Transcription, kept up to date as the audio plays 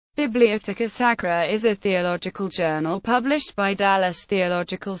Bibliotheca Sacra is a theological journal published by Dallas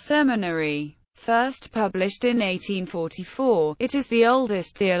Theological Seminary. First published in 1844, it is the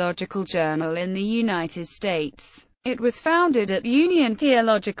oldest theological journal in the United States. It was founded at Union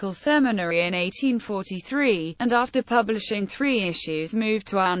Theological Seminary in 1843, and after publishing 3 issues moved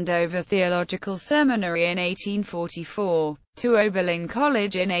to Andover Theological Seminary in 1844, to Oberlin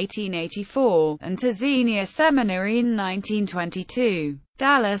College in 1884, and to Xenia Seminary in 1922.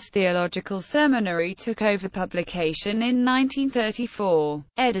 Dallas Theological Seminary took over publication in 1934.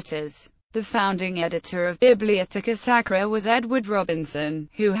 Editors. The founding editor of Bibliotheca Sacra was Edward Robinson,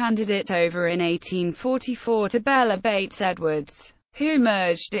 who handed it over in 1844 to Bella Bates Edwards, who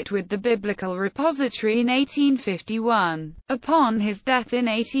merged it with the Biblical Repository in 1851. Upon his death in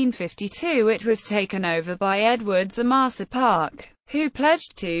 1852 it was taken over by Edwards Amasa Park, who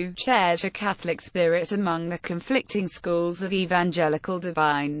pledged to cherish a Catholic spirit among the conflicting schools of evangelical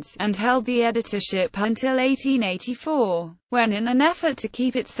divines, and held the editorship until 1884, when in an effort to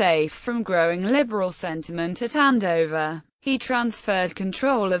keep it safe from growing liberal sentiment at Andover, he transferred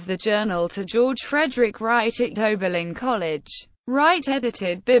control of the journal to George Frederick Wright at Oberlin College. Wright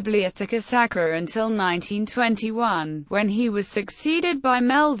edited Bibliotheca Sacra until 1921, when he was succeeded by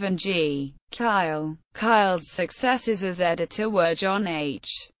Melvin G. Kyle. Kyle's successors as editor were John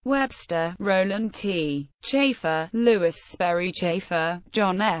H. Webster, Roland T. Chafer, Louis Sperry Chafer,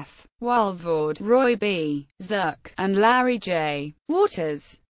 John F. Walvoord, Roy B. Zuck, and Larry J.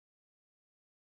 Waters.